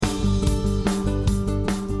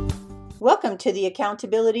Welcome to the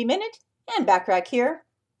Accountability Minute, and Backrack here.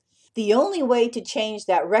 The only way to change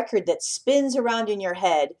that record that spins around in your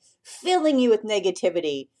head, filling you with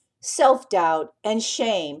negativity, self-doubt, and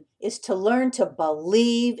shame is to learn to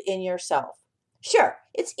believe in yourself. Sure,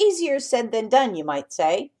 it's easier said than done, you might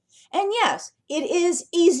say. And yes, it is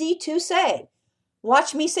easy to say.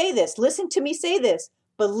 Watch me say this. Listen to me say this.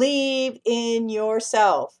 Believe in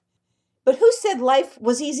yourself. But who said life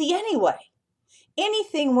was easy anyway?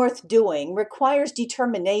 Anything worth doing requires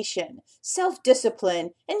determination,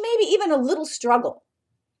 self-discipline, and maybe even a little struggle.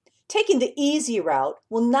 Taking the easy route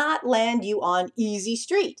will not land you on easy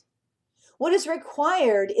street. What is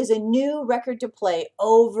required is a new record to play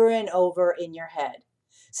over and over in your head.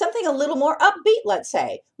 Something a little more upbeat, let's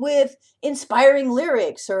say, with inspiring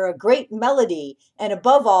lyrics or a great melody, and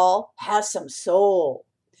above all, has some soul.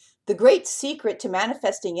 The great secret to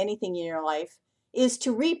manifesting anything in your life is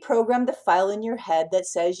to reprogram the file in your head that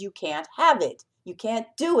says you can't have it, you can't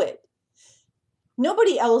do it.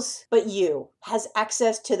 Nobody else but you has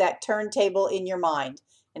access to that turntable in your mind.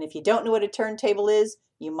 And if you don't know what a turntable is,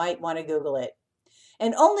 you might want to Google it.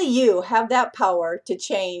 And only you have that power to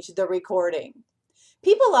change the recording.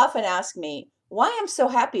 People often ask me why I'm so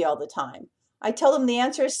happy all the time. I tell them the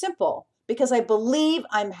answer is simple, because I believe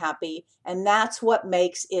I'm happy, and that's what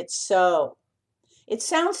makes it so. It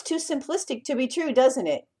sounds too simplistic to be true, doesn't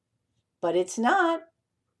it? But it's not.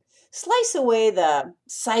 Slice away the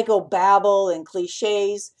psychobabble and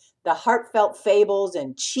cliches, the heartfelt fables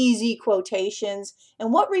and cheesy quotations,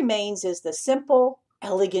 and what remains is the simple,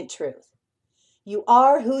 elegant truth. You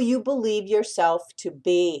are who you believe yourself to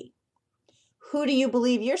be. Who do you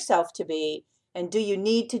believe yourself to be, and do you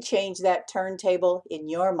need to change that turntable in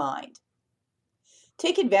your mind?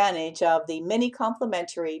 Take advantage of the many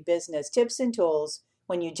complimentary business tips and tools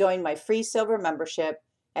when you join my free silver membership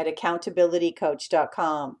at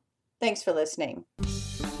accountabilitycoach.com. Thanks for listening.